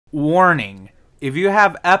Warning: if you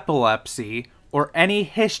have epilepsy or any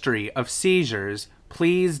history of seizures,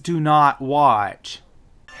 please do not watch.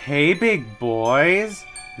 Hey big boys,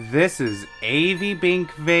 this is Avi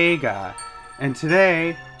Bink Vega, and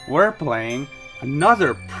today we're playing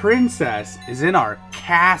Another Princess is in Our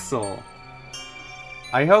Castle.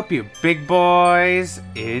 I hope you big boys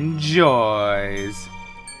enjoys.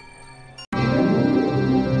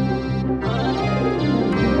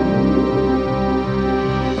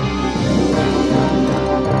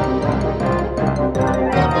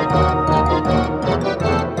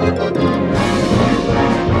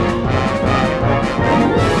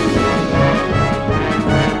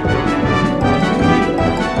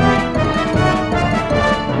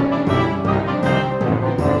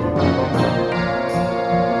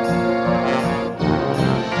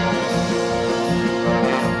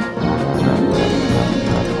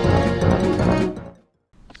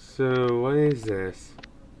 So, what is this?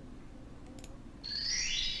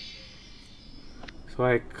 So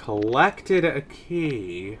I collected a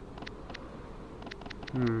key.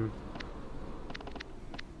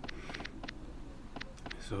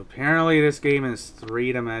 So apparently this game is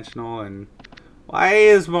three-dimensional, and why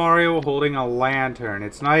is Mario holding a lantern?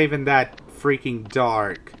 It's not even that freaking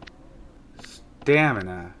dark.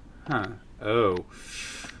 Stamina. Huh. Oh.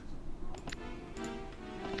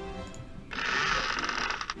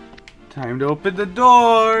 Time to open the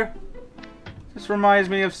door! This reminds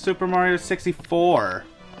me of Super Mario 64.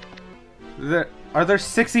 Are there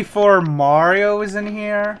 64 Marios in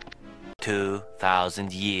here?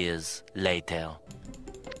 2,000 years later.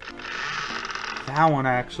 That one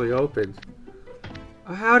actually opens.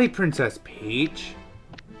 Oh, howdy, Princess Peach.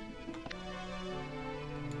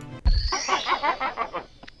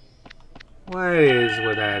 What is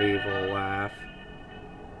with that evil laugh?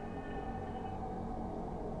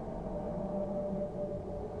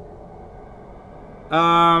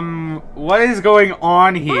 What is going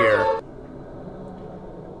on here?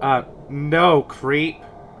 No, creep.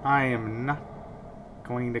 I am not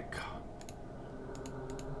going to...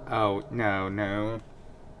 Oh, no.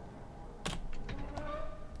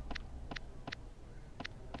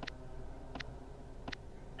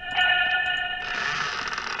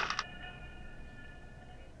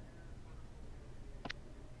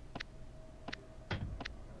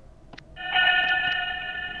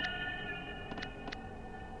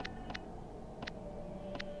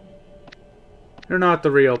 You're not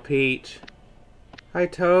the real Peach. Hi,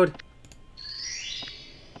 Toad.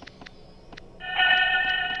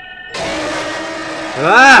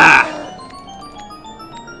 Ah!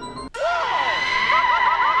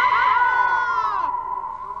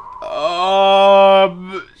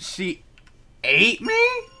 She ate me?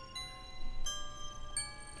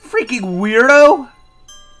 Freaking weirdo!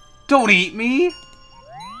 Don't eat me!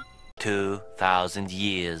 2,000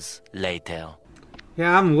 years later.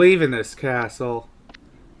 Yeah, I'm leaving this castle.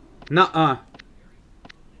 Nuh-uh.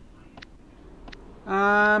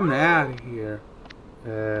 I'm out of here.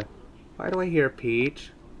 Why do I hear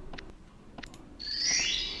Peach?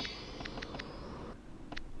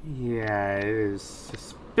 Yeah, it is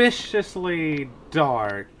suspiciously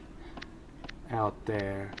dark out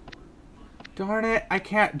there. Darn it, I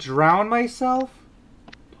can't drown myself?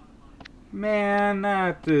 Man,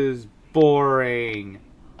 that is boring.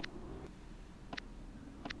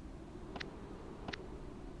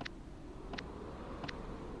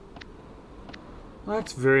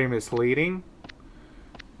 That's very misleading.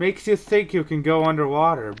 Makes you think you can go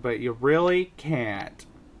underwater, but you really can't.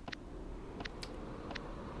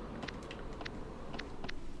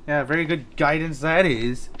 Yeah, very good guidance that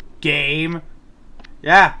is. Game.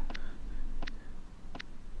 Yeah.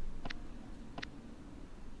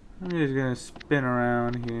 I'm just gonna spin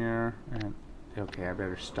around here. And, okay, I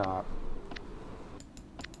better stop.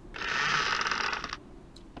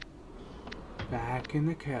 Back in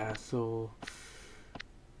the castle.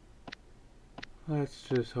 Let's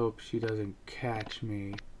just hope she doesn't catch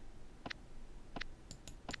me.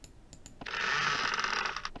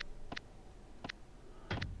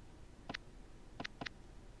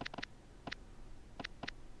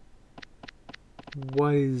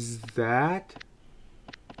 What is that?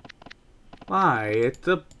 Why, it's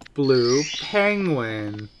a blue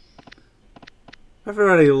penguin.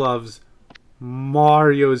 Everybody loves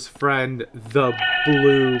Mario's friend, the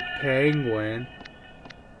blue penguin.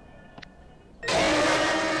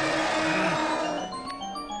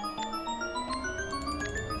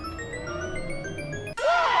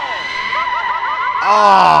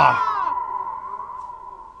 Ah!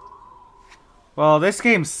 Well, this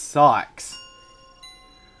game sucks.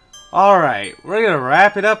 Alright, we're gonna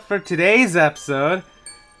wrap it up for today's episode.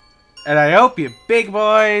 And I hope you big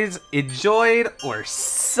boys enjoyed or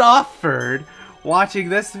suffered watching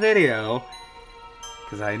this video.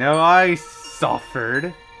 Because I know I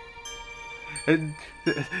suffered. And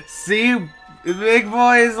see you big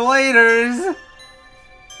boys laters.